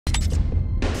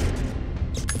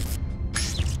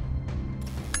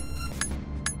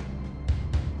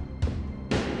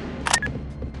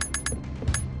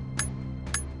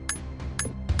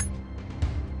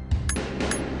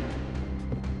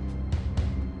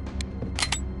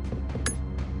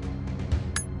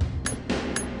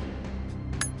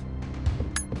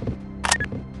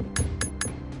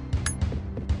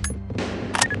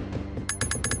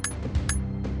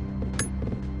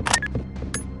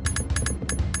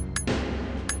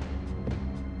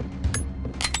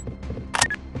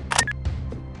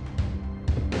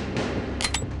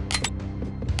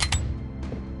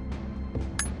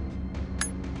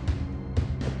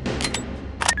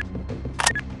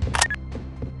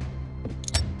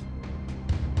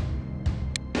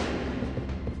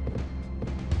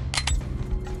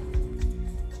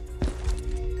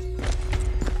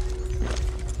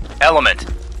Element.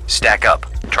 Stack up.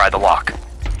 Try the lock.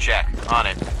 Check. On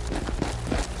it.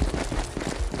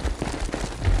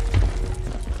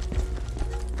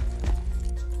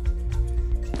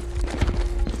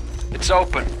 It's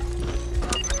open.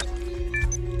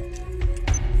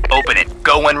 Open it.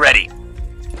 Go when ready.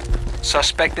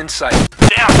 Suspect in sight.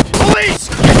 Down! Police!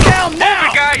 Get down now!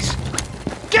 Move it, guys!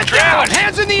 Get down!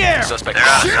 Hands in the air! Suspect They're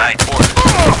outside.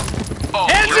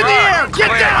 Hands in the air!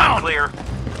 Get down! Clear.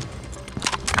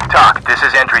 TOC, this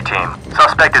is entry team.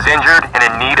 Suspect is injured and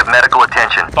in need of medical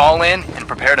attention. Fall in and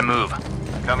prepare to move.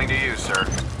 Coming to you, sir.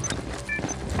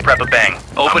 Prep a bang.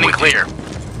 Open and clear.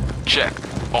 Check.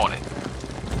 On it.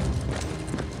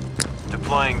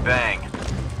 Deploying bang.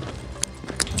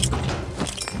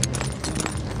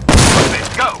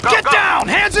 Go, go, Get go! down!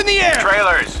 Hands in the air!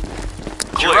 Trailers.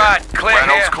 Clear. Gerard, clear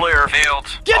Reynolds here. clear.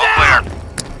 Fields. Get all down! clear.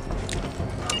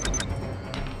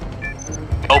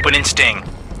 Open and sting.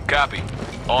 Copy.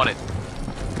 On it.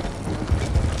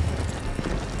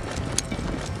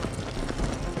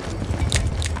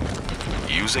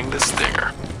 Using the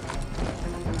stinger.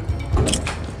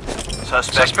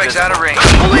 Suspect's out of range.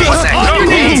 Police! What's that? On your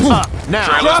knees!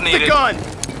 Now, Drop needed. the gun!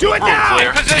 Do it now!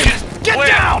 Clear. Position. Get Clear.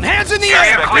 down! Hands in the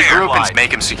Area air! clear. Regroup Applied. and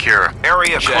make him secure.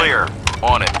 Area Check. clear.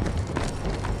 On it.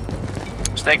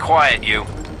 Stay quiet, you.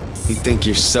 you think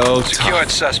you're so Secured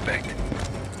tough. suspect.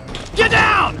 Get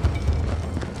down!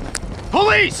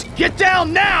 Police! Get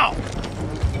down now!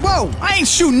 Whoa! I ain't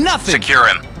shooting nothing! Secure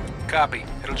him. Copy.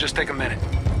 It'll just take a minute.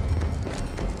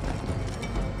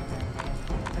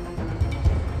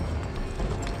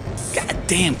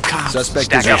 Goddamn cops! Suspect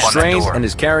Stack is up on that restrained door. and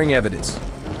is carrying evidence.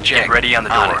 Get ready on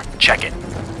the On door. Check it.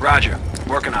 Roger.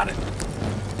 Working on it.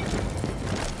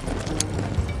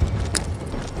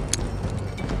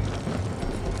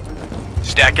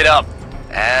 Stack it up.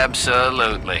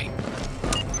 Absolutely.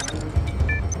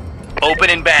 Open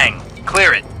and bang.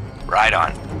 Clear it. Right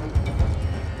on.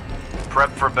 Prep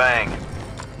for bang.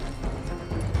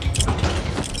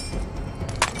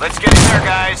 Let's get in there,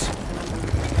 guys.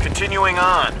 Continuing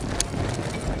on.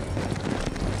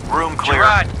 Room clear.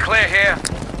 Gerard, clear here.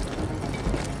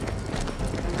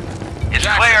 It's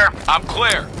clear. I'm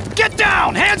clear. Get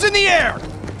down! Hands in the air!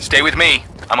 Stay with me.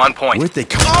 I'm on point. Where'd they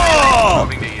come Oh!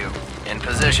 Moving to you. In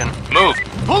position. Move.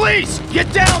 Police!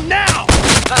 Get down now!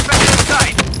 Suspect in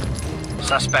sight.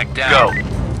 Suspect down.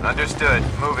 Go. Understood.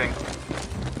 Moving.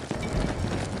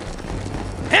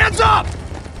 Hands up!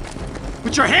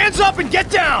 Put your hands up and get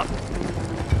down!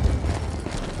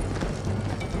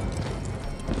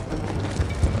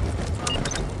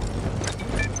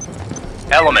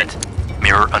 Element.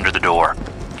 Mirror under the door.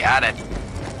 Got it.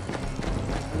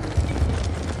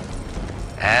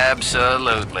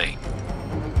 Absolutely.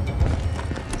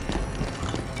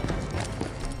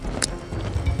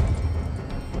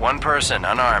 One person,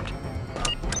 unarmed.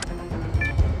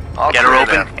 Get her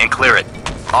open and clear it.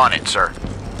 On it, sir.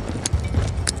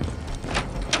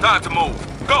 Time to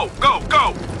move. Go, go,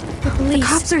 go! The police.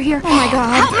 Cops are here. Oh my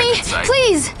god. Help me!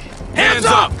 Please! Hands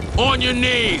up! On your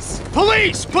knees!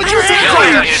 Police! Put your Hands hands up.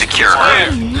 up! Area secure.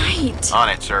 Good night. On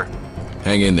it, sir.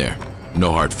 Hang in there.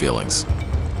 No hard feelings.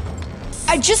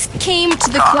 I just came to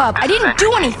the club. I didn't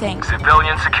do anything.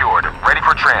 Civilian secured. Ready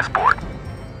for transport.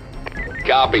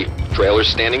 Copy. Trailer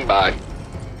standing by.